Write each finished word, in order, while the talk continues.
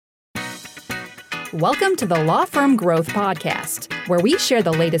Welcome to the Law Firm Growth Podcast, where we share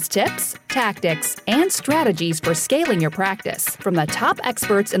the latest tips, tactics, and strategies for scaling your practice from the top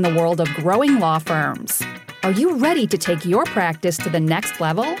experts in the world of growing law firms. Are you ready to take your practice to the next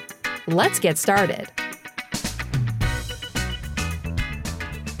level? Let's get started.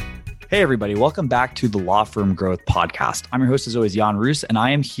 Hey, everybody. Welcome back to the Law Firm Growth Podcast. I'm your host, as always, Jan Roos, and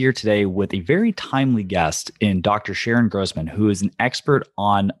I am here today with a very timely guest in Dr. Sharon Grossman, who is an expert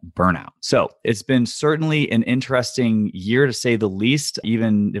on burnout. So it's been certainly an interesting year, to say the least,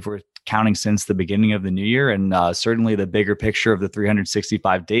 even if we're counting since the beginning of the new year. And certainly the bigger picture of the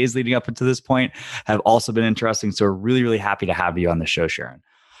 365 days leading up to this point have also been interesting. So we're really, really happy to have you on the show, Sharon.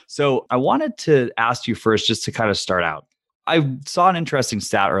 So I wanted to ask you first, just to kind of start out. I saw an interesting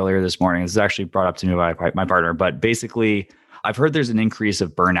stat earlier this morning. This is actually brought up to me by my partner, but basically I've heard there's an increase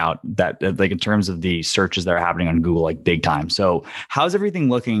of burnout that like in terms of the searches that are happening on Google, like big time. So how's everything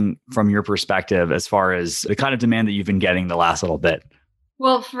looking from your perspective as far as the kind of demand that you've been getting the last little bit?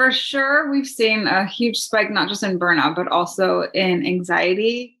 Well, for sure, we've seen a huge spike, not just in burnout, but also in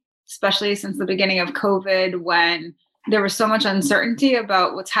anxiety, especially since the beginning of COVID, when there was so much uncertainty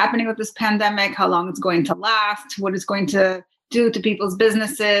about what's happening with this pandemic, how long it's going to last, what it's going to do to people's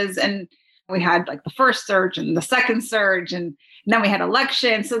businesses. And we had like the first surge and the second surge, and then we had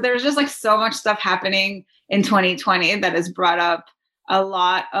elections. So there's just like so much stuff happening in 2020 that has brought up a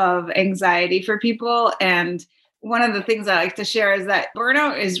lot of anxiety for people. And one of the things I like to share is that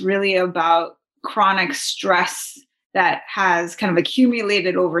burnout is really about chronic stress that has kind of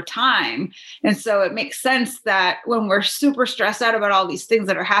accumulated over time. And so it makes sense that when we're super stressed out about all these things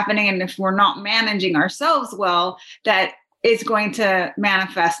that are happening, and if we're not managing ourselves well, that it's going to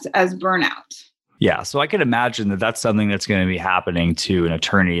manifest as burnout. Yeah. So I could imagine that that's something that's going to be happening to an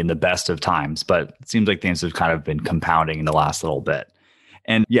attorney in the best of times, but it seems like things have kind of been compounding in the last little bit.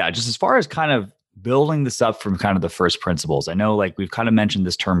 And yeah, just as far as kind of building this up from kind of the first principles, I know like we've kind of mentioned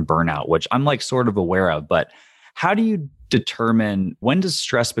this term burnout, which I'm like sort of aware of, but how do you determine when does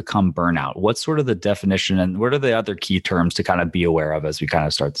stress become burnout? What's sort of the definition, and what are the other key terms to kind of be aware of as we kind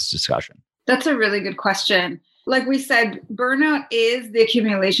of start this discussion? That's a really good question. Like we said, burnout is the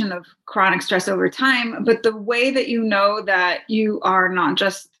accumulation of chronic stress over time, but the way that you know that you are not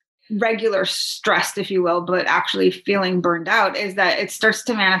just regular stressed, if you will, but actually feeling burned out is that it starts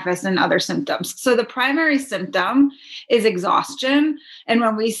to manifest in other symptoms. So the primary symptom is exhaustion. And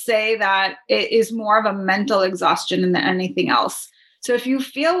when we say that, it is more of a mental exhaustion than anything else. So if you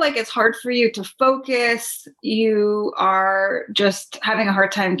feel like it's hard for you to focus, you are just having a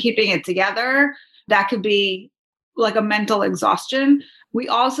hard time keeping it together, that could be like a mental exhaustion. We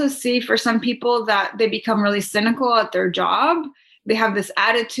also see for some people that they become really cynical at their job. They have this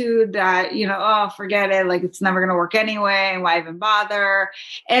attitude that, oh, forget it, like it's never going to work anyway, and why even bother?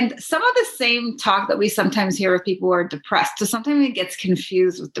 And some of the same talk that we sometimes hear with people who are depressed. So sometimes it gets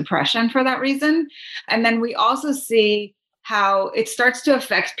confused with depression for that reason. And then we also see how it starts to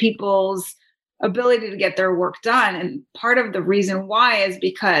affect people's ability to get their work done. And part of the reason why is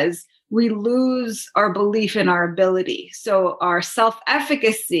because we lose our belief in our ability. So our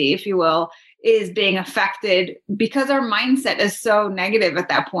self-efficacy, if you will, is being affected because our mindset is so negative at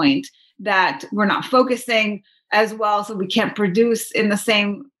that point that we're not focusing as well. So we can't produce in the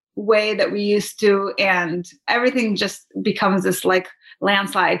same way that we used to. And everything just becomes this like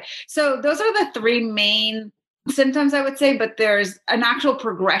landslide. So those are the three main symptoms, I would say, but there's an actual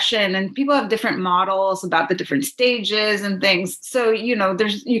progression, and people have different models about the different stages and things. So,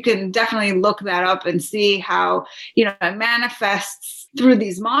 you can definitely look that up and see how, it manifests through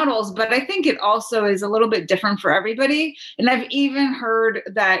these models. But I think it also is a little bit different for everybody. And I've even heard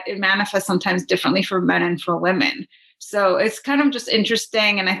that it manifests sometimes differently for men and for women. So it's kind of just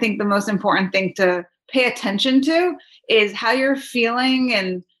interesting. And I think the most important thing to pay attention to is how you're feeling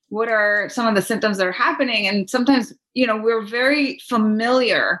and what are some of the symptoms that are happening. And sometimes, we're very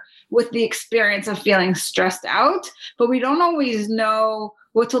familiar with the experience of feeling stressed out, but we don't always know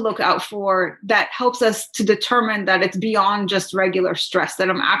what to look out for that helps us to determine that it's beyond just regular stress, that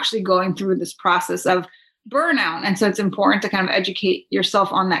I'm actually going through this process of burnout. And so it's important to kind of educate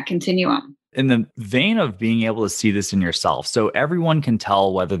yourself on that continuum. In the vein of being able to see this in yourself, so everyone can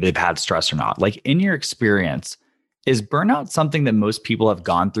tell whether they've had stress or not. Like in your experience, is burnout something that most people have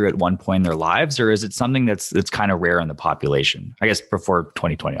gone through at one point in their lives, or is it something that's kind of rare in the population? I guess before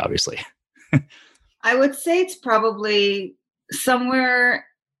 2020, obviously. I would say it's probably somewhere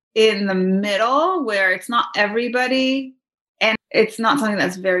in the middle where it's not everybody and it's not something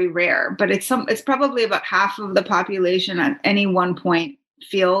that's very rare, but it's probably about half of the population at any one point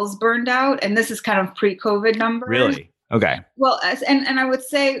feels burned out. And this is kind of pre-COVID numbers. Really? Okay. Well, and I would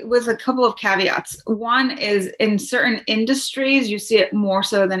say with a couple of caveats. One is in certain industries, you see it more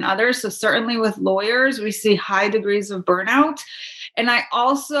so than others. So certainly with lawyers, we see high degrees of burnout. And I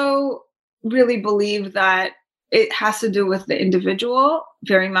also really believe that it has to do with the individual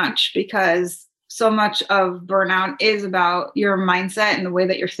very much, because so much of burnout is about your mindset and the way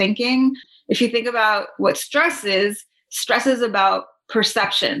that you're thinking. If you think about what stress is about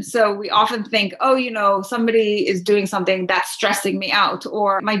perception. So we often think, oh, somebody is doing something that's stressing me out,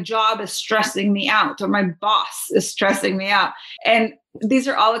 or my job is stressing me out, or my boss is stressing me out. And these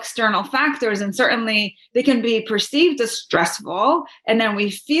are all external factors, and certainly they can be perceived as stressful, and then we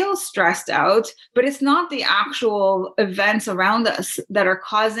feel stressed out, but it's not the actual events around us that are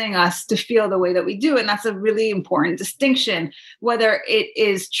causing us to feel the way that we do. And that's a really important distinction, whether it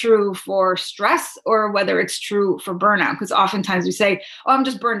is true for stress or whether it's true for burnout. Because oftentimes we say, oh, I'm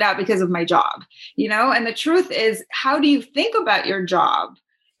just burned out because of my job, and the truth is, how do you think about your job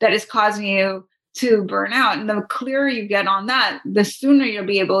that is causing you to burn out? And the clearer you get on that, the sooner you'll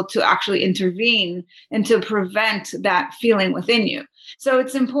be able to actually intervene and to prevent that feeling within you. So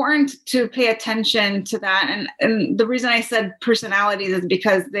it's important to pay attention to that. And the reason I said personalities is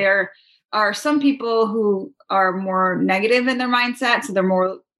because there are some people who are more negative in their mindset, so they're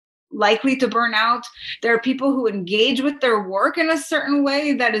more likely to burn out. There are people who engage with their work in a certain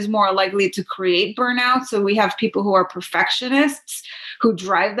way that is more likely to create burnout. So we have people who are perfectionists, who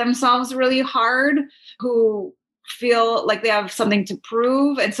drive themselves really hard, who feel like they have something to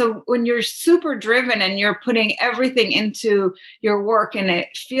prove. And so when you're super driven and you're putting everything into your work and it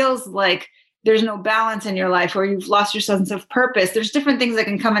feels like there's no balance in your life, or you've lost your sense of purpose, there's different things that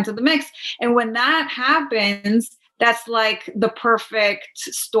can come into the mix. And when that happens, that's like the perfect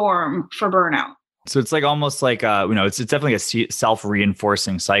storm for burnout. So it's like almost like, it's definitely a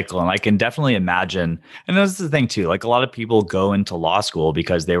self-reinforcing cycle. And I can definitely imagine, and this is the thing too, like a lot of people go into law school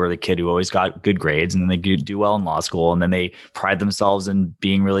because they were the kid who always got good grades, and then they do well in law school. And then they pride themselves in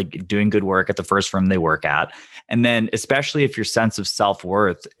being really doing good work at the first firm they work at. And then especially if your sense of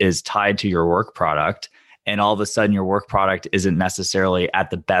self-worth is tied to your work product, and all of a sudden your work product isn't necessarily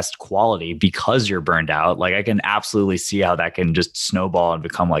at the best quality because you're burned out, like I can absolutely see how that can just snowball and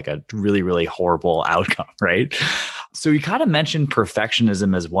become like a really, really horrible outcome, right? So you kind of mentioned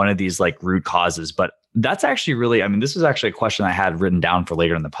perfectionism as one of these like root causes, but that's actually really, this is actually a question I had written down for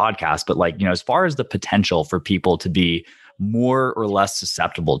later in the podcast, but like, as far as the potential for people to be more or less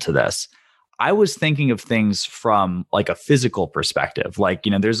susceptible to this, I was thinking of things from like a physical perspective. Like,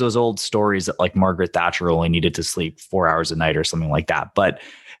 there's those old stories that like Margaret Thatcher only needed to sleep 4 hours a night or something like that. But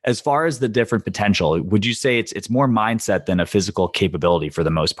as far as the different potential, would you say it's more mindset than a physical capability for the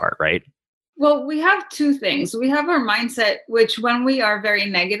most part, right? Well, we have two things. We have our mindset, which when we are very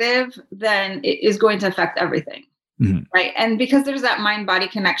negative, then it is going to affect everything. Mm-hmm. Right. And because there's that mind-body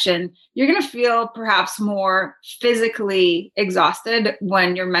connection, you're going to feel perhaps more physically exhausted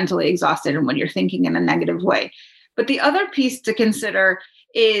when you're mentally exhausted and when you're thinking in a negative way. But the other piece to consider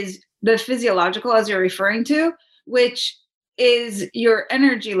is the physiological, as you're referring to, which is your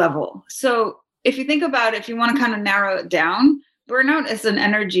energy level. So if you think about it, if you want to kind of narrow it down, burnout is an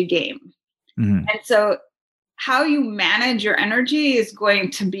energy game. Mm-hmm. And so how you manage your energy is going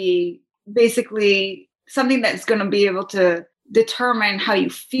to be basically something that's going to be able to determine how you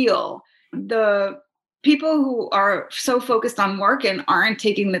feel. The people who are so focused on work and aren't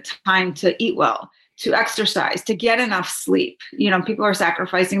taking the time to eat well, to exercise, to get enough sleep. People are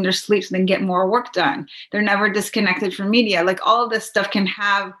sacrificing their sleep so they can get more work done. They're never disconnected from media. Like all of this stuff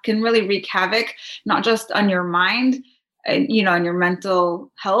can really wreak havoc, not just on your mind, on your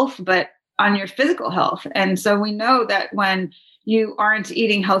mental health, but on your physical health. And so we know that when you aren't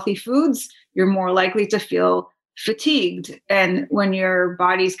eating healthy foods, you're more likely to feel fatigued. And when your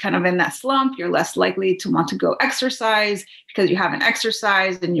body's kind of in that slump, you're less likely to want to go exercise because you haven't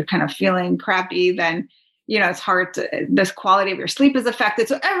exercised and you're kind of feeling crappy. Then, it's hard this quality of your sleep is affected.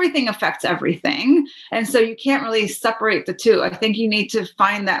 So everything affects everything. And so you can't really separate the two. I think you need to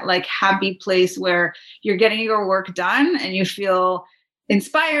find that like happy place where you're getting your work done and you feel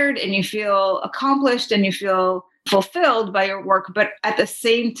inspired and you feel accomplished and you feel fulfilled by your work, but at the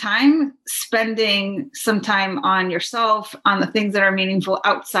same time, spending some time on yourself, on the things that are meaningful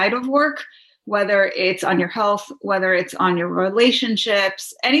outside of work, whether it's on your health, whether it's on your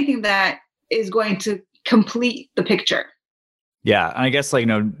relationships, anything that is going to complete the picture. Yeah. And I guess like,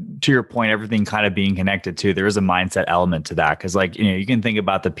 to your point, everything kind of being connected to, there is a mindset element to that. Cause like, you can think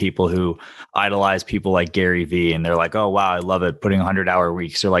about the people who idolize people like Gary Vee and they're like, oh, wow, I love it. Putting 100-hour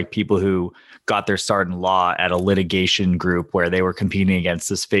weeks, or like people who got their start in law at a litigation group where they were competing against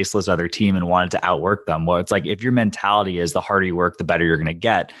this faceless other team and wanted to outwork them. Well, it's like, if your mentality is the harder you work, the better you're going to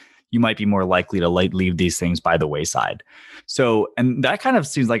get, you might be more likely to leave these things by the wayside. So, and that kind of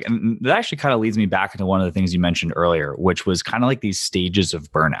seems like, and that actually kind of leads me back into one of the things you mentioned earlier, which was kind of like these stages of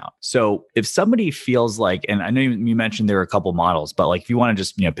burnout. So if somebody feels like, and I know you mentioned there are a couple models, but like if you want to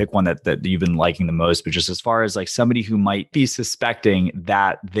just, pick one that you've been liking the most, but just as far as like somebody who might be suspecting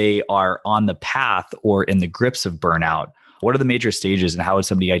that they are on the path or in the grips of burnout, what are the major stages and how would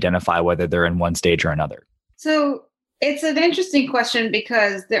somebody identify whether they're in one stage or another? So it's an interesting question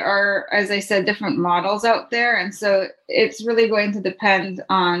because there are, as I said, different models out there. And so it's really going to depend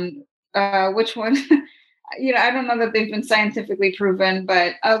on which one, I don't know that they've been scientifically proven,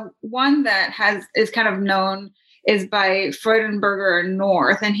 but one that is kind of known is by Freudenberger and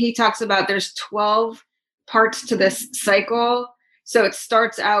North. And he talks about there's 12 parts to this cycle. So it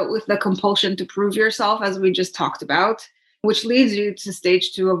starts out with the compulsion to prove yourself, as we just talked about, which leads you to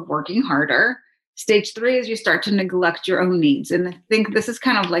stage 2 of working harder. Stage 3 is you start to neglect your own needs. And I think this is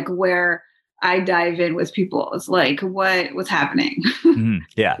kind of like where I dive in with people. It's like, what's happening? Mm-hmm.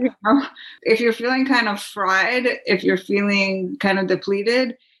 Yeah. If you're feeling kind of fried, if you're feeling kind of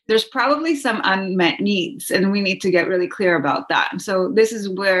depleted, there's probably some unmet needs. And we need to get really clear about that. And so this is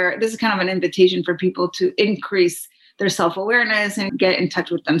kind of an invitation for people to increase their self-awareness and get in touch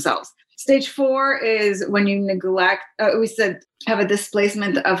with themselves. Stage 4 is when you neglect, we said, have a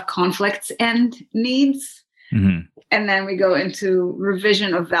displacement of conflicts and needs. Mm-hmm. And then we go into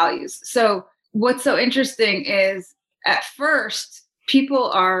revision of values. So what's so interesting is at first, people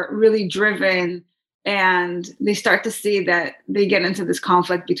are really driven and they start to see that they get into this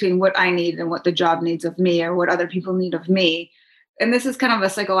conflict between what I need and what the job needs of me or what other people need of me. And this is kind of a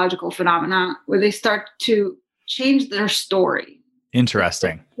psychological phenomenon where they start to change their story.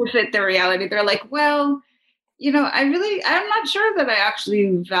 Interesting. To fit their reality. They're like, well, I'm not sure that I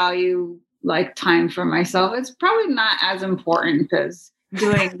actually value like time for myself. It's probably not as important as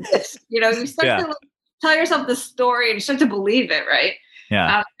doing this. You start to tell yourself the story and you start to believe it, right?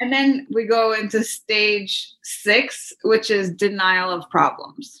 Yeah. And then we go into stage 6, which is denial of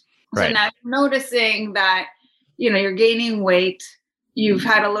problems. Right. So now you're noticing that, you're gaining weight. You've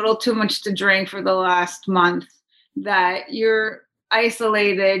had a little too much to drink for the last month, that you're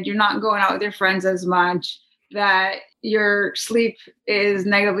isolated, you're not going out with your friends as much, that your sleep is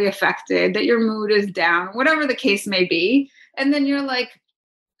negatively affected, that your mood is down, whatever the case may be. And then you're like,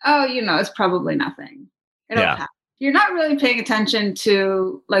 oh, it's probably nothing. It'll happen. You're not really paying attention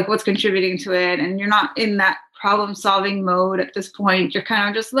to like what's contributing to it. And you're not in that problem solving mode at this point. You're kind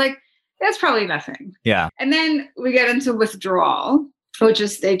of just like, it's probably nothing. Yeah. And then we get into withdrawal, which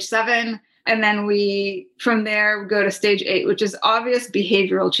is stage 7. And then from there, we go to stage 8, which is obvious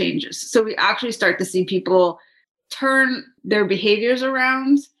behavioral changes. So we actually start to see people turn their behaviors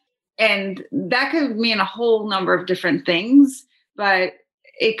around. And that could mean a whole number of different things. But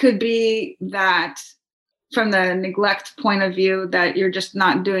it could be that from the neglect point of view, that you're just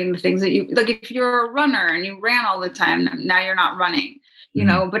not doing the things that you, like if you're a runner and you ran all the time, now you're not running,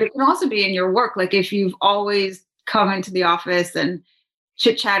 but it can also be in your work. Like if you've always come into the office and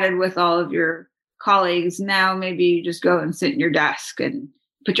chit-chatted with all of your colleagues, now maybe you just go and sit in your desk and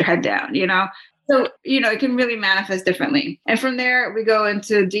put your head down, So, it can really manifest differently. And from there, we go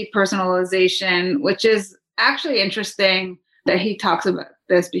into depersonalization, which is actually interesting that he talks about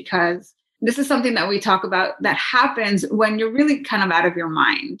this because this is something that we talk about that happens when you're really kind of out of your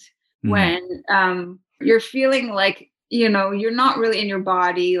mind, when you're feeling like, you're not really in your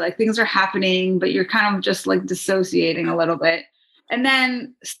body, like things are happening, but you're kind of just like dissociating a little bit. And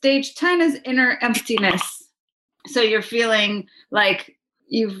then stage 10 is inner emptiness. So you're feeling like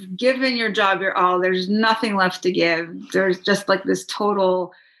you've given your job your all. There's nothing left to give. There's just like this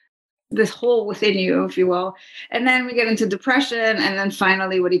hole within you, if you will. And then we get into depression. And then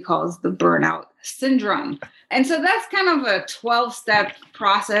finally, what he calls the burnout syndrome. And so that's kind of a 12-step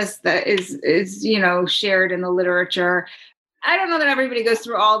process that is shared in the literature. I don't know that everybody goes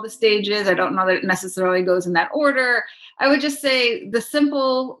through all the stages. I don't know that it necessarily goes in that order. I would just say the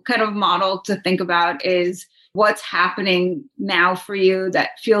simple kind of model to think about is what's happening now for you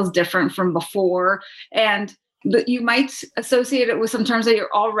that feels different from before. And you might associate it with some terms that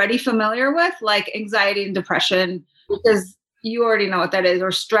you're already familiar with, like anxiety and depression, because you already know what that is,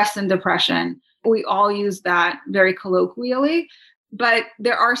 or stress and depression. We all use that very colloquially, but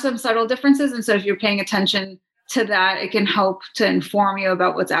there are some subtle differences. And so if you're paying attention to that, it can help to inform you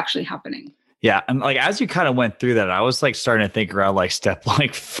about what's actually happening. Yeah. And like, as you kind of went through that, I was like starting to think around like step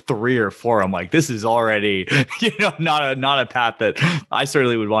like 3 or 4. I'm like, this is already, not a path that I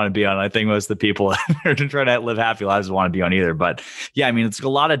certainly would want to be on. I think most of the people that are trying to live happy lives would want to be on either. But yeah, I mean, it's a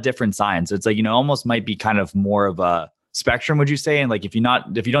lot of different signs. It's like, almost might be kind of more of a spectrum, would you say? And like, if you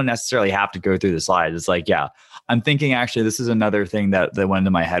don't necessarily have to go through the slides, it's like, yeah, I'm thinking actually, this is another thing that went into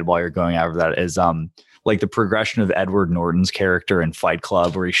my head while you're going over that is, like the progression of Edward Norton's character in Fight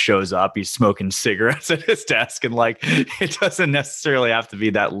Club, where he shows up, he's smoking cigarettes at his desk, and like, it doesn't necessarily have to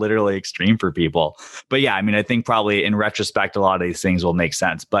be that literally extreme for people. But yeah, I mean, I think probably in retrospect, a lot of these things will make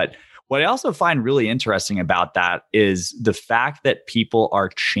sense. But what I also find really interesting about that is the fact that people are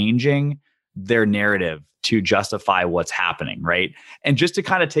changing their narrative to justify what's happening, right? And just to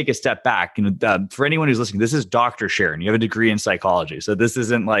kind of take a step back, for anyone who's listening, this is Dr. Sharon. You have a degree in psychology, so this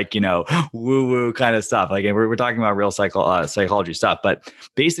isn't like woo-woo kind of stuff. Like we're talking about real psychology stuff. But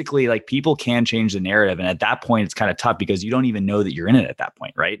basically, like people can change the narrative, and at that point, it's kind of tough because you don't even know that you're in it at that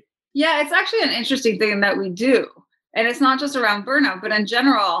point, right? Yeah, it's actually an interesting thing that we do, and it's not just around burnout, but in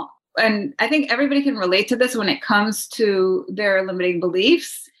general. And I think everybody can relate to this when it comes to their limiting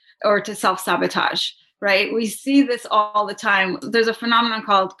beliefs or to self-sabotage. Right? We see this all the time. There's a phenomenon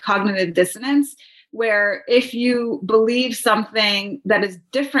called cognitive dissonance, where if you believe something that is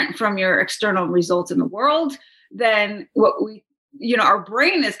different from your external results in the world, then our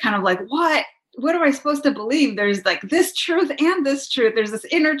brain is kind of like, what am I supposed to believe? There's like this truth and this truth. There's this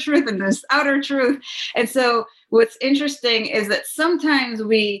inner truth and this outer truth. And so what's interesting is that sometimes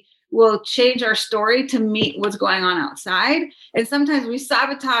we will change our story to meet what's going on outside. And sometimes we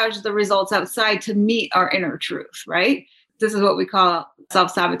sabotage the results outside to meet our inner truth, right? This is what we call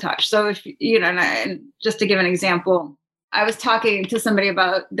self-sabotage. So if, and just to give an example, I was talking to somebody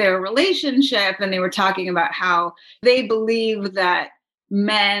about their relationship, and they were talking about how they believe that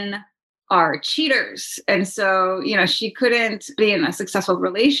men are cheaters. And so, she couldn't be in a successful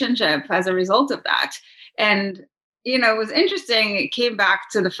relationship as a result of that. And it was interesting. It came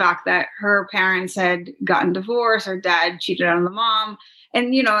back to the fact that her parents had gotten divorced. Her dad cheated on the mom.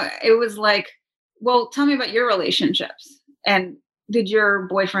 And, it was like, well, tell me about your relationships. And did your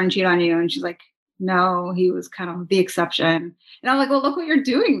boyfriend cheat on you? And she's like, no, he was kind of the exception. And I'm like, well, look what you're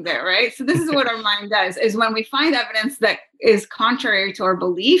doing there, right? So this is what our mind does, is when we find evidence that is contrary to our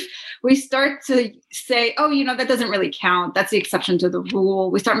belief, we start to say, oh, that doesn't really count. That's the exception to the rule.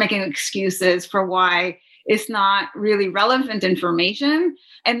 We start making excuses for why it's not really relevant information.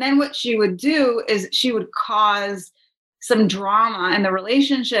 And then what she would do is she would cause some drama in the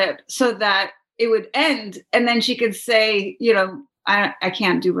relationship so that it would end. And then she could say, I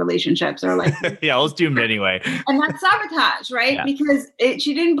can't do relationships, or like, yeah, let's do them anyway. And that's sabotage, right? Yeah. Because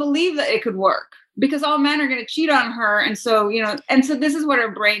she didn't believe that it could work, because all men are going to cheat on her. And so, and so this is what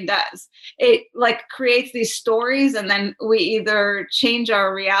our brain does. It like creates these stories, and then we either change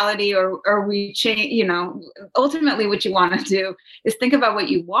our reality or we change, ultimately what you want to do is think about what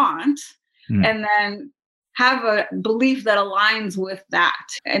you want and then have a belief that aligns with that.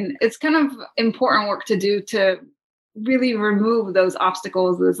 And it's kind of important work to do to really remove those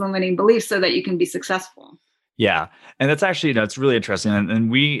obstacles, those limiting beliefs, so that you can be successful. Yeah. And that's actually, it's really interesting. And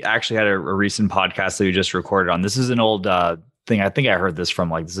we actually had a recent podcast that we just recorded on. This is an old thing. I think I heard this from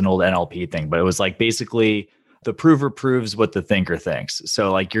this is an old NLP thing, but it was like basically the prover proves what the thinker thinks.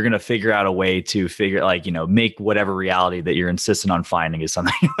 So like you're going to figure out a way to make whatever reality that you're insistent on finding is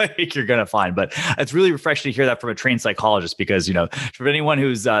something like you're going to find. But it's really refreshing to hear that from a trained psychologist, because, for anyone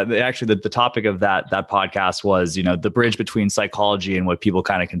who's actually the topic of that podcast was, the bridge between psychology and what people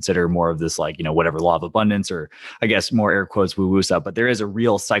kind of consider more of this, whatever law of abundance, or I guess more air quotes woo-woo stuff. But there is a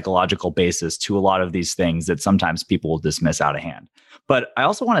real psychological basis to a lot of these things that sometimes people will dismiss out of hand. But I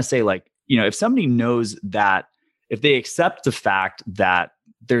also want to say, if somebody knows that, if they accept the fact that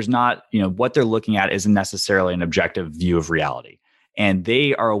there's not, what they're looking at isn't necessarily an objective view of reality, and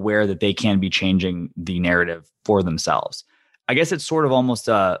they are aware that they can be changing the narrative for themselves, I guess it's sort of almost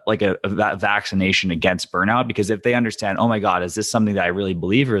like a vaccination against burnout, because if they understand, oh my God, is this something that I really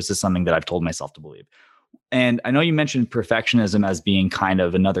believe, or is this something that I've told myself to believe? And I know you mentioned perfectionism as being kind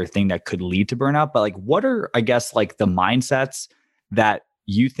of another thing that could lead to burnout, but what are, I guess, the mindsets that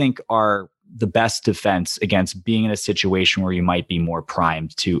you think are the best defense against being in a situation where you might be more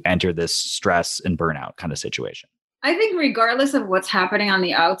primed to enter this stress and burnout kind of situation? I think regardless of what's happening on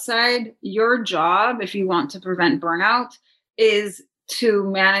the outside, your job, if you want to prevent burnout, is to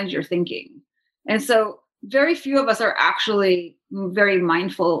manage your thinking. And so very few of us are actually very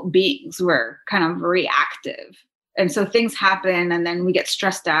mindful beings. We're kind of reactive. And so things happen and then we get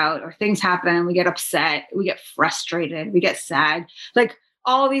stressed out, or things happen and we get upset, we get frustrated, we get sad. Like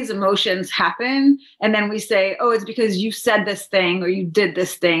all these emotions happen. And then we say, oh, it's because you said this thing or you did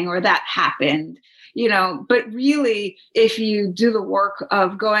this thing or that happened, but really, if you do the work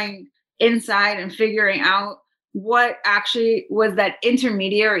of going inside and figuring out what actually was that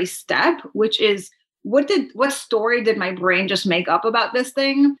intermediary step, which is what story did my brain just make up about this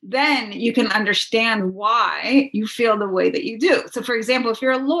thing? Then you can understand why you feel the way that you do. So for example, if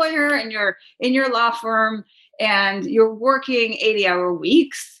you're a lawyer and you're in your law firm and you're working 80-hour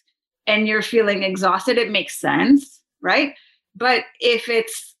weeks and you're feeling exhausted, it makes sense, right? But if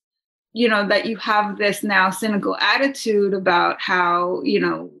it's, that you have this now cynical attitude about how,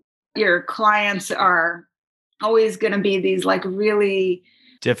 your clients are always going to be these like really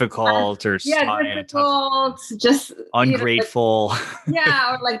difficult or difficult, just ungrateful.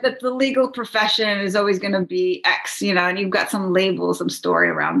 Or like the legal profession is always going to be X, and you've got some label, some story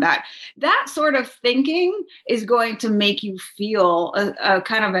around that. That sort of thinking is going to make you feel a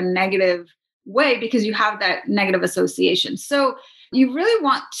kind of a negative way because you have that negative association. So you really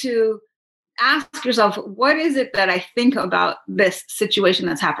want to ask yourself, what is it that I think about this situation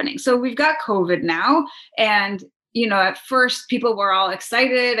that's happening? So we've got COVID now, and at first people were all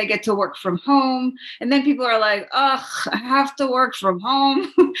excited. I get to work from home. And then people are like, ugh, I have to work from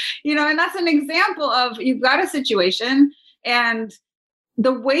home. And that's an example of you've got a situation and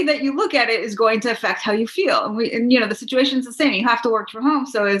the way that you look at it is going to affect how you feel. And the situation's the same. You have to work from home.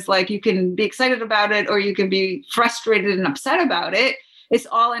 So it's like, you can be excited about it or you can be frustrated and upset about it. It's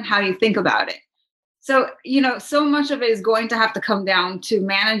all in how you think about it. So, so much of it is going to have to come down to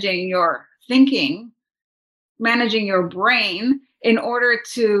managing your thinking, managing your brain in order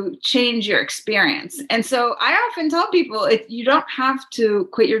to change your experience. And so I often tell people, you don't have to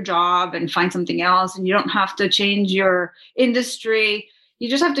quit your job and find something else, and you don't have to change your industry. You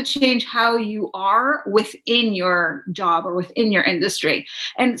just have to change how you are within your job or within your industry.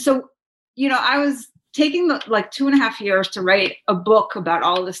 And so, I was taking like 2.5 years to write a book about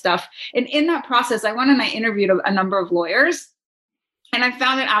all this stuff. And in that process, I went and I interviewed a number of lawyers. And I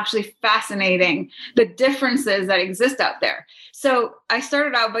found it actually fascinating, the differences that exist out there. So I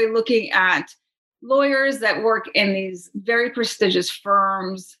started out by looking at lawyers that work in these very prestigious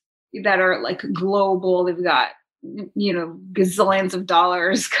firms that are like global. They've got, gazillions of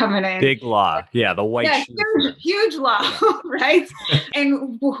dollars coming in. Big law. Yeah, the white huge law, right?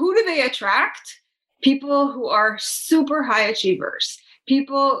 And who do they attract? People who are super high achievers.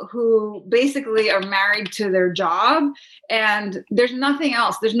 People who basically are married to their job and there's nothing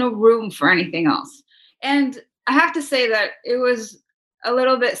else. There's no room for anything else. And I have to say that it was a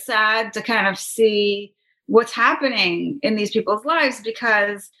little bit sad to kind of see what's happening in these people's lives,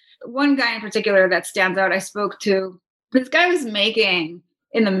 because one guy in particular that stands out, I spoke to, this guy was making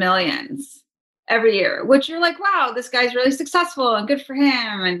in the millions every year, which you're like, wow, this guy's really successful and good for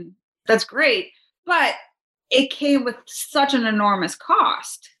him. And that's great. But it came with such an enormous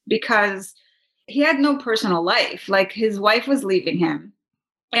cost because he had no personal life. Like his wife was leaving him.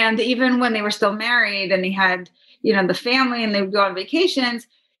 And even when they were still married and he had, the family and they would go on vacations,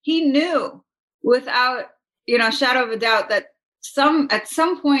 he knew without, shadow of a doubt that at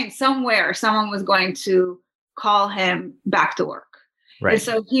some point, somewhere, someone was going to call him back to work. Right. And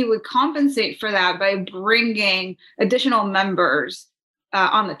so he would compensate for that by bringing additional members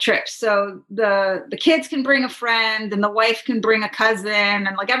on the trip. So the kids can bring a friend and the wife can bring a cousin,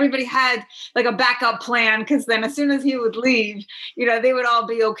 and like everybody had like a backup plan, because then as soon as he would leave, they would all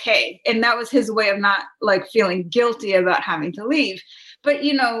be okay. And that was his way of not like feeling guilty about having to leave. But,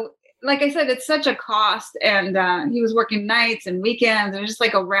 like I said, it's such a cost, and he was working nights and weekends and just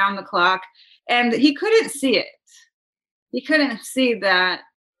like around the clock, and he couldn't see it. He couldn't see that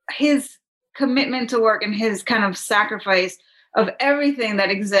his commitment to work and his kind of sacrifice of everything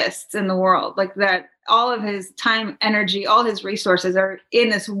that exists in the world, like that all of his time, energy, all his resources are in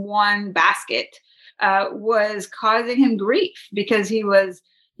this one basket, was causing him grief, because he was,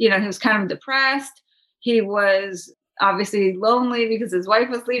 he was kind of depressed. He was obviously lonely because his wife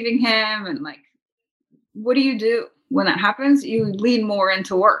was leaving him. And like, what do you do when that happens? You lean more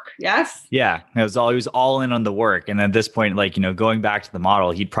into work. Yes. Yeah. He was all in on the work. And at this point, like, going back to the model,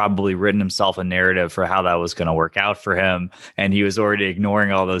 he'd probably written himself a narrative for how that was going to work out for him. And he was already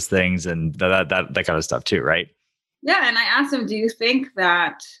ignoring all those things and that kind of stuff too. Right. Yeah. And I asked him, do you think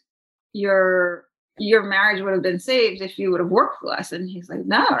that your marriage would have been saved if you would have worked less? And he's like,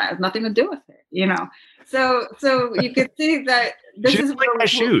 no, it has nothing to do with it. So you could see that this is like my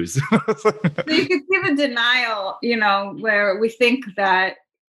shoes. So you could see the denial, where we think that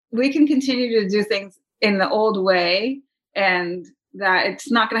we can continue to do things in the old way and that it's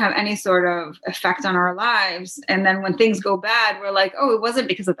not going to have any sort of effect on our lives. And then when things go bad, we're like, oh, it wasn't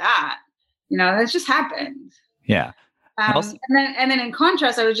because of that. It just happened. Yeah. And then in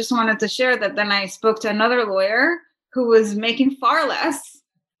contrast, I just wanted to share that then I spoke to another lawyer who was making far less,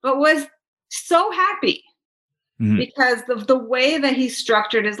 but was so happy because of the way that he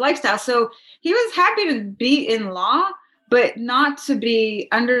structured his lifestyle. So he was happy to be in law, but not to be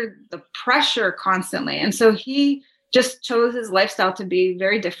under the pressure constantly. And so he just chose his lifestyle to be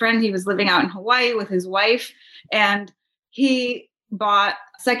very different. He was living out in Hawaii with his wife, and he bought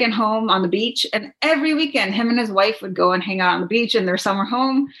a second home on the beach. And every weekend, him and his wife would go and hang out on the beach in their summer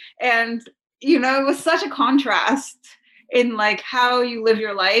home. And, it was such a contrast in like how you live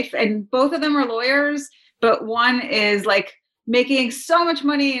your life. And both of them are lawyers, but one is like making so much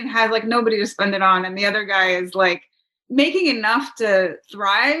money and has like nobody to spend it on. And the other guy is like making enough to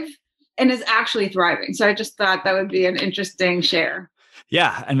thrive and is actually thriving. So I just thought that would be an interesting share.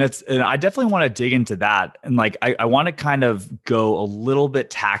 Yeah. And I definitely want to dig into that. And like, I want to kind of go a little bit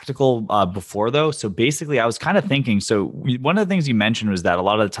tactical before though. So basically I was kind of thinking, so one of the things you mentioned was that a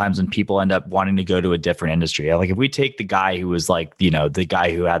lot of the times when people end up wanting to go to a different industry, like if we take the guy who was like, the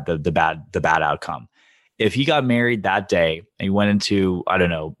guy who had the bad outcome, if he got married that day and he went into, I don't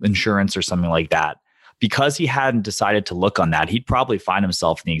know, insurance or something like that, because he hadn't decided to look on that, he'd probably find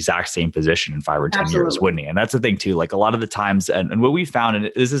himself in the exact same position in 5 or 10 years, wouldn't he? And that's the thing too. Like a lot of the times, and what we found,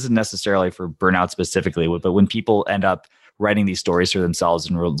 and this isn't necessarily for burnout specifically, but when people end up writing these stories for themselves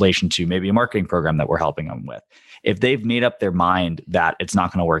in relation to maybe a marketing program that we're helping them with, if they've made up their mind that it's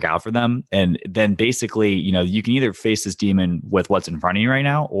not going to work out for them, and then basically, you can either face this demon with what's in front of you right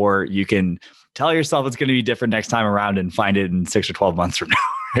now, or you can tell yourself it's going to be different next time around and find it in 6 or 12 months from now.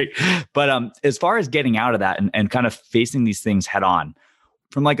 Right. But as far as getting out of that and kind of facing these things head on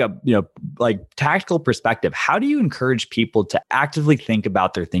from like a, tactical perspective, how do you encourage people to actively think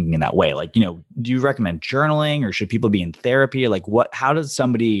about their thinking in that way? Like, do you recommend journaling, or should people be in therapy? Like how does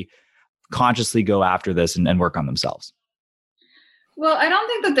somebody consciously go after this and work on themselves? Well, I don't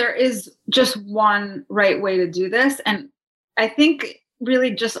think that there is just one right way to do this. And I think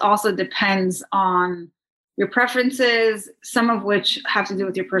really just also depends on your preferences, some of which have to do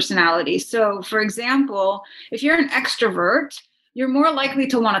with your personality. So for example, if you're an extrovert, you're more likely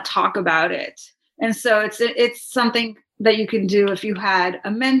to want to talk about it. And so it's something that you can do if you had a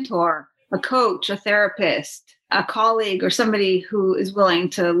mentor, a coach, a therapist, a colleague, or somebody who is willing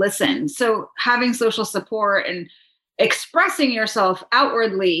to listen. So having social support and expressing yourself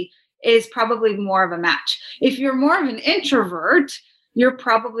outwardly is probably more of a match. If you're more of an introvert, you're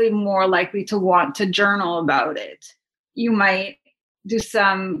probably more likely to want to journal about it. You might do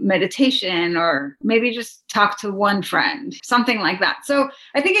some meditation or maybe just talk to one friend, something like that. So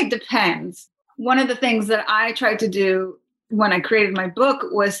I think it depends. One of the things that I tried to do when I created my book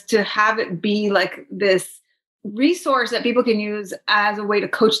was to have it be like this resource that people can use as a way to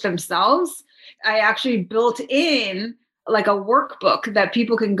coach themselves. I actually built in like a workbook that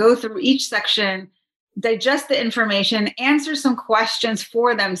people can go through each section, digest the information, answer some questions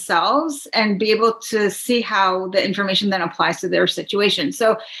for themselves, and be able to see how the information then applies to their situation.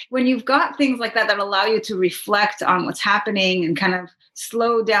 So when you've got things like that allow you to reflect on what's happening and kind of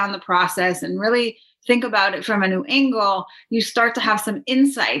slow down the process and really think about it from a new angle, you start to have some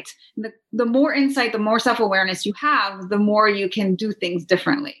insight. The more insight, the more self-awareness you have, the more you can do things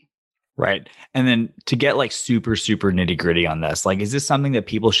differently. Right. And then to get like super, super nitty gritty on this, like, is this something that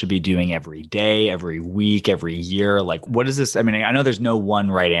people should be doing every day, every week, every year? Like, what is this? I mean, I know there's no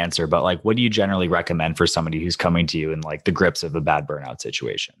one right answer, but like, what do you generally recommend for somebody who's coming to you in like the grips of a bad burnout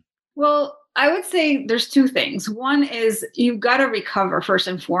situation? Well, I would say there's two things. One is you've got to recover first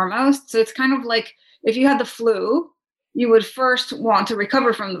and foremost. So it's kind of like if you had the flu, you would first want to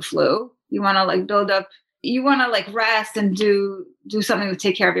recover from the flu. You want to like build up, you want to like rest and do something to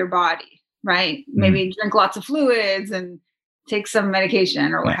take care of your body, right? Maybe drink lots of fluids and take some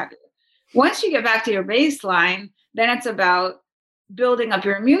medication or what have you. Once you get back to your baseline, then it's about building up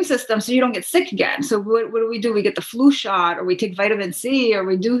your immune system so you don't get sick again. So what do? We get the flu shot, or we take vitamin C, or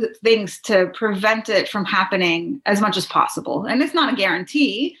we do things to prevent it from happening as much as possible. And it's not a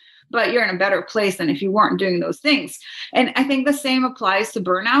guarantee, but you're in a better place than if you weren't doing those things. And I think the same applies to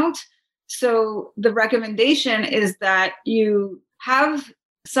burnout. So the recommendation is that you have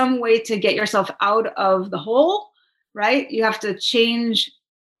some way to get yourself out of the hole, right? You have to change.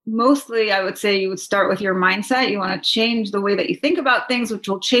 Mostly, I would say you would start with your mindset. You want to change the way that you think about things, which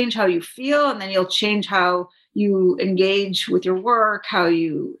will change how you feel. And then you'll change how you engage with your work, how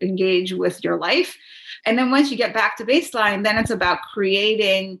you engage with your life. And then once you get back to baseline, then it's about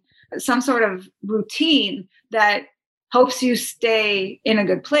creating some sort of routine that helps you stay in a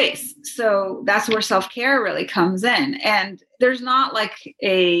good place. So that's where self-care really comes in. And there's not like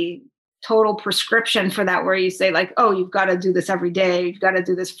a total prescription for that where you say like, oh, you've got to do this every day. You've got to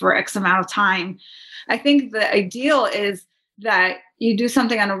do this for X amount of time. I think the ideal is that you do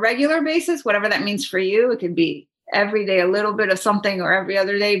something on a regular basis, whatever that means for you. It could be every day, a little bit of something, or every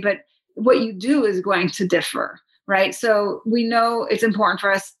other day, but what you do is going to differ, right? So we know it's important for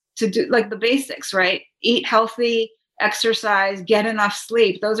us to do like the basics, right? Eat healthy, exercise, get enough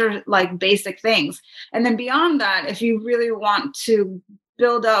sleep. Those are like basic things. And then beyond that, if you really want to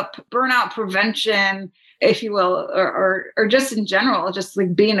build up burnout prevention, if you will, or just in general, just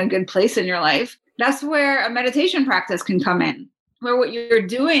like be in a good place in your life, that's where a meditation practice can come in, where what you're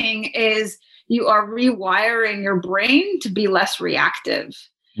doing is you are rewiring your brain to be less reactive.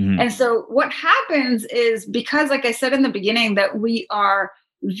 And so what happens is, because like I said in the beginning, that we are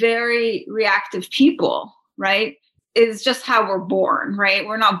very reactive people, right? Is just how we're born, right?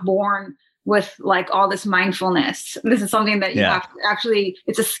 We're not born with like all this mindfulness. This is something that you have to actually,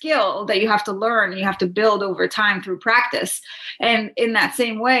 it's a skill that you have to learn. You have to build over time through practice. And in that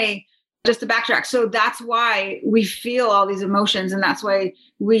same way, just to backtrack. So that's why we feel all these emotions. And that's why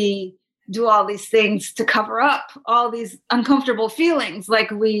we do all these things to cover up all these uncomfortable feelings.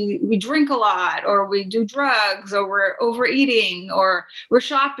 Like we drink a lot, or we do drugs, or we're overeating, or we're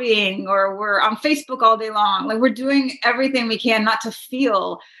shopping, or we're on Facebook all day long. Like we're doing everything we can not to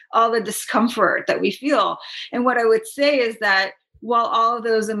feel all the discomfort that we feel. And what I would say is that while all of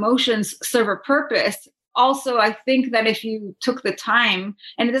those emotions serve a purpose, also, I think that if you took the time,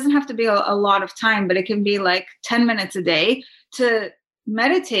 and it doesn't have to be a lot of time, but it can be like 10 minutes a day to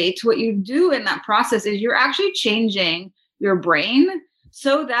meditate, what you do in that process is you're actually changing your brain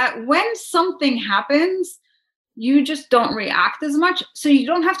so that when something happens, you just don't react as much. So you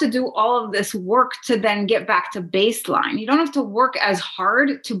don't have to do all of this work to then get back to baseline. You don't have to work as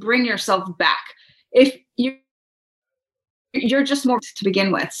hard to bring yourself back if you're just more to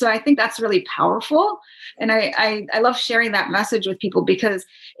begin with. So I think that's really powerful. And I love sharing that message with people, because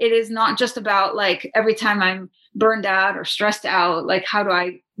it is not just about like every time I'm burned out or stressed out, like how do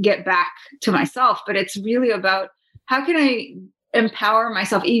I get back to myself? But it's really about how can I empower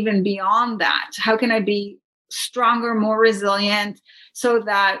myself even beyond that? How can I be stronger, more resilient, so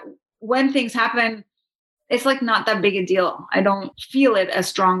that when things happen, it's like not that big a deal. I don't feel it as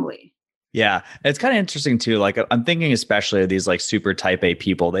strongly. Yeah. It's kind of interesting too. Like I'm thinking especially of these like super type A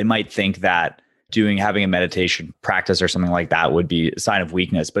people, they might think that having a meditation practice or something like that would be a sign of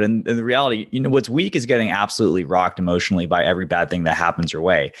weakness. But in the reality, what's weak is getting absolutely rocked emotionally by every bad thing that happens your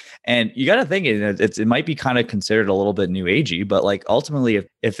way. And you got to think it might be kind of considered a little bit new agey, but like ultimately,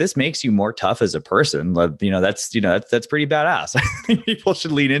 if this makes you more tough as a person, that's pretty badass. I think people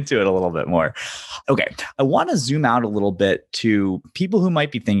should lean into it a little bit more. Okay. I want to zoom out a little bit to people who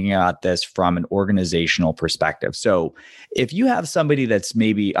might be thinking about this from an organizational perspective. So if you have somebody that's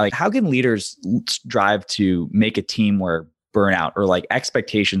maybe like, how can leaders drive to make a team where burnout, or like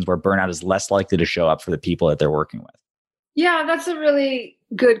expectations where burnout is less likely to show up for the people that they're working with? Yeah, that's a really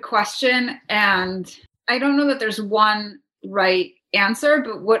good question. And I don't know that there's one right answer,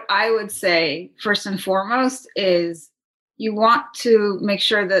 but what I would say first and foremost is you want to make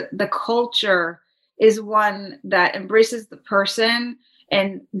sure that the culture is one that embraces the person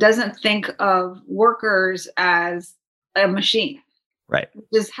and doesn't think of workers as a machine. Right.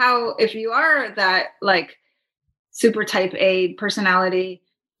 Which is how, if you are that like super type A personality,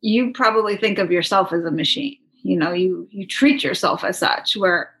 you probably think of yourself as a machine. You treat yourself as such,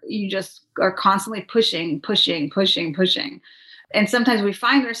 where you just are constantly pushing. And sometimes we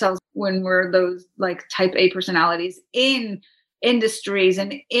find ourselves, when we're those like type A personalities, in industries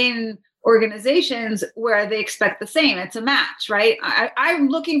and in organizations where they expect the same. It's a match, right? I'm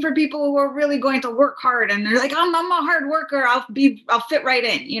looking for people who are really going to work hard, and they're like, I'm a hard worker. I'll fit right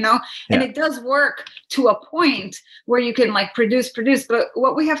in, And it does work to a point where you can like produce. But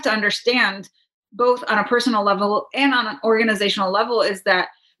what we have to understand, both on a personal level and on an organizational level, is that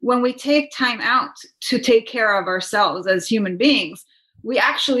when we take time out to take care of ourselves as human beings, we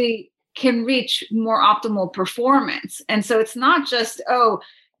actually can reach more optimal performance. And so it's not just,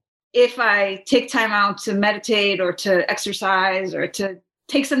 if I take time out to meditate or to exercise or to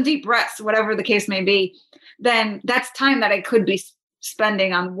take some deep breaths, whatever the case may be, then that's time that I could be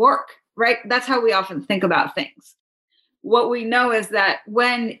spending on work, right? That's how we often think about things. What we know is that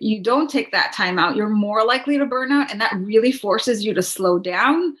when you don't take that time out, you're more likely to burn out, and that really forces you to slow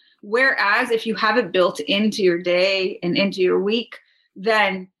down. Whereas if you have it built into your day and into your week,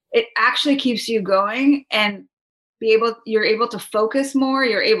 then it actually keeps you going. And you're able to focus more,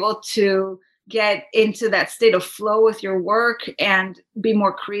 you're able to get into that state of flow with your work and be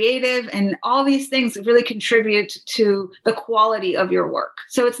more creative. And all these things really contribute to the quality of your work.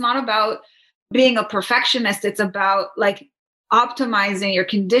 So it's not about being a perfectionist. It's about like optimizing your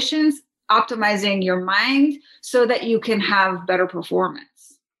conditions, optimizing your mind so that you can have better performance.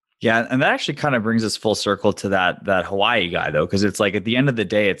 Yeah. And that actually kind of brings us full circle to that Hawaii guy though. Cause it's like at the end of the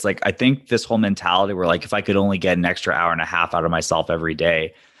day, it's like, I think this whole mentality where like, if I could only get an extra hour and a half out of myself every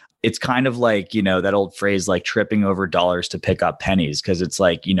day, it's kind of like, you know, that old phrase, like tripping over dollars to pick up pennies. Cause it's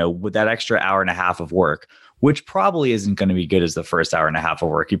like, you know, with that extra hour and a half of work, which probably isn't going to be good as the first hour and a half of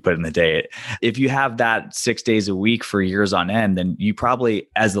work you put in the day. If you have that 6 days a week for years on end, then you probably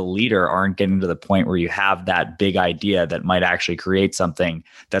as a leader aren't getting to the point where you have that big idea that might actually create something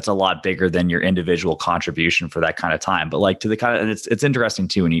that's a lot bigger than your individual contribution for that kind of time. But like to the kind of, and it's interesting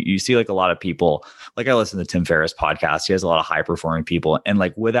too, when you see like a lot of people, like I listen to Tim Ferriss podcast, he has a lot of high performing people, and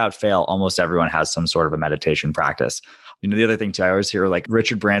like without fail, almost everyone has some sort of a meditation practice. You know, the other thing too, I always hear like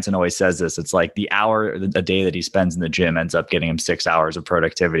Richard Branson always says this, it's like the hour a day that he spends in the gym ends up getting him 6 hours of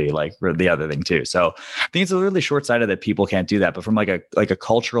productivity, like the other thing too. So I think it's a really short-sighted that people can't do that. But from like a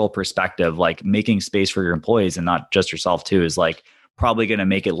cultural perspective, like making space for your employees and not just yourself too, is like probably going to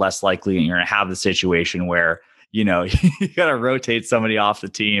make it less likely. And you're going to have the situation where, you know, you got to rotate somebody off the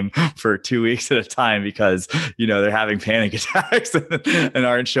team for 2 weeks at a time because, you know, they're having panic attacks and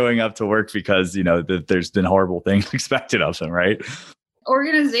aren't showing up to work because, you know, there's been horrible things expected of them, right?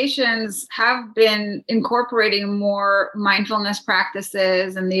 Organizations have been incorporating more mindfulness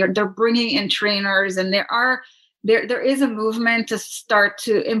practices, and they're bringing in trainers, and there is a movement to start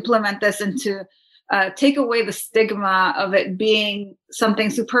to implement this and to take away the stigma of it being something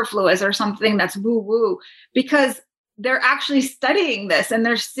superfluous or something that's woo-woo, because they're actually studying this and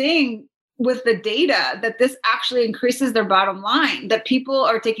they're seeing with the data that this actually increases their bottom line, that people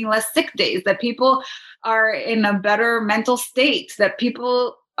are taking less sick days, that people are in a better mental state, that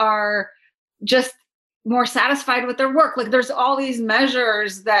people are just more satisfied with their work. Like there's all these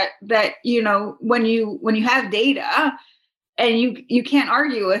measures that you know, when you have data and you can't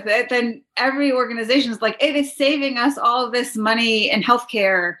argue with it, then every organization is like, it is saving us all of this money and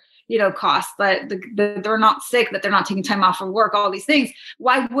healthcare, you know, costs, that they're not sick, that they're not taking time off from work, all these things.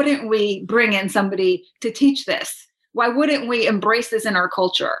 Why wouldn't we bring in somebody to teach this? Why wouldn't we embrace this in our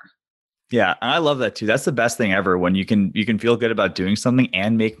culture? Yeah. And I love that too. That's the best thing ever, when you can feel good about doing something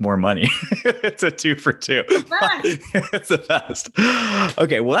and make more money. It's a 2 for 2. It's the best.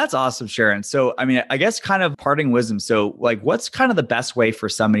 Okay. Well, that's awesome, Sharon. So, I mean, I guess kind of parting wisdom. So like, what's kind of the best way for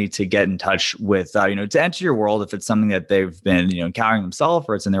somebody to get in touch with, you know, to enter your world, if it's something that they've been, you know, encountering themselves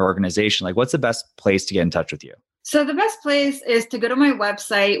or it's in their organization, like what's the best place to get in touch with you? So the best place is to go to my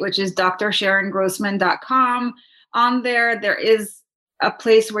website, which is drsharongrossman.com. On there is a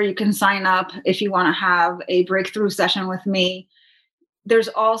place where you can sign up if you want to have a breakthrough session with me. There's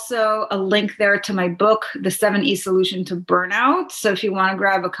also a link there to my book, The 7E Solution to Burnout. So if you want to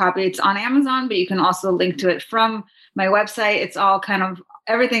grab a copy, it's on Amazon, but you can also link to it from my website. It's all kind of,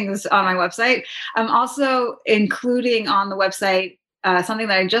 everything is on my website. I'm also including on the website something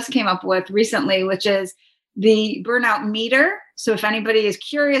that I just came up with recently, which is the burnout meter. So if anybody is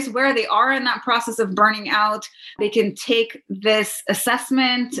curious where they are in that process of burning out, they can take this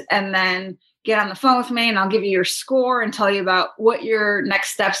assessment and then get on the phone with me, and I'll give you your score and tell you about what your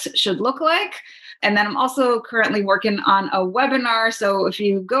next steps should look like. And then I'm also currently working on a webinar. So if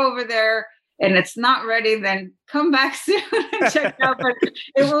you go over there and it's not ready, then come back soon and check it out. But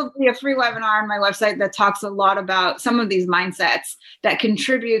it will be a free webinar on my website that talks a lot about some of these mindsets that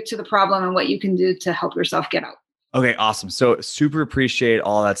contribute to the problem and what you can do to help yourself get out. Okay, awesome. So super appreciate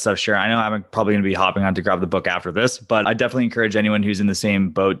all that stuff, Sharon. I know I'm probably going to be hopping on to grab the book after this, but I definitely encourage anyone who's in the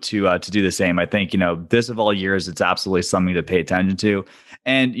same boat to do the same. I think, you know, this of all years, it's absolutely something to pay attention to.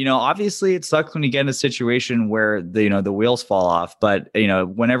 And, you know, obviously it sucks when you get in a situation where the wheels fall off, but, you know,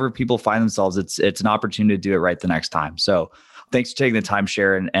 whenever people find themselves, it's an opportunity to do it right the next time. So thanks for taking the time,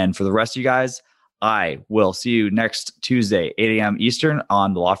 Sharon. And for the rest of you guys, I will see you next Tuesday, 8 a.m. Eastern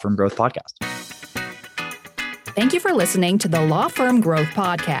on the Law Firm Growth Podcast. Thank you for listening to the Law Firm Growth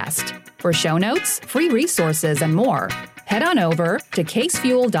Podcast. For show notes, free resources, and more, head on over to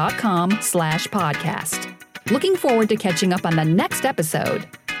casefuel.com/podcast. Looking forward to catching up on the next episode.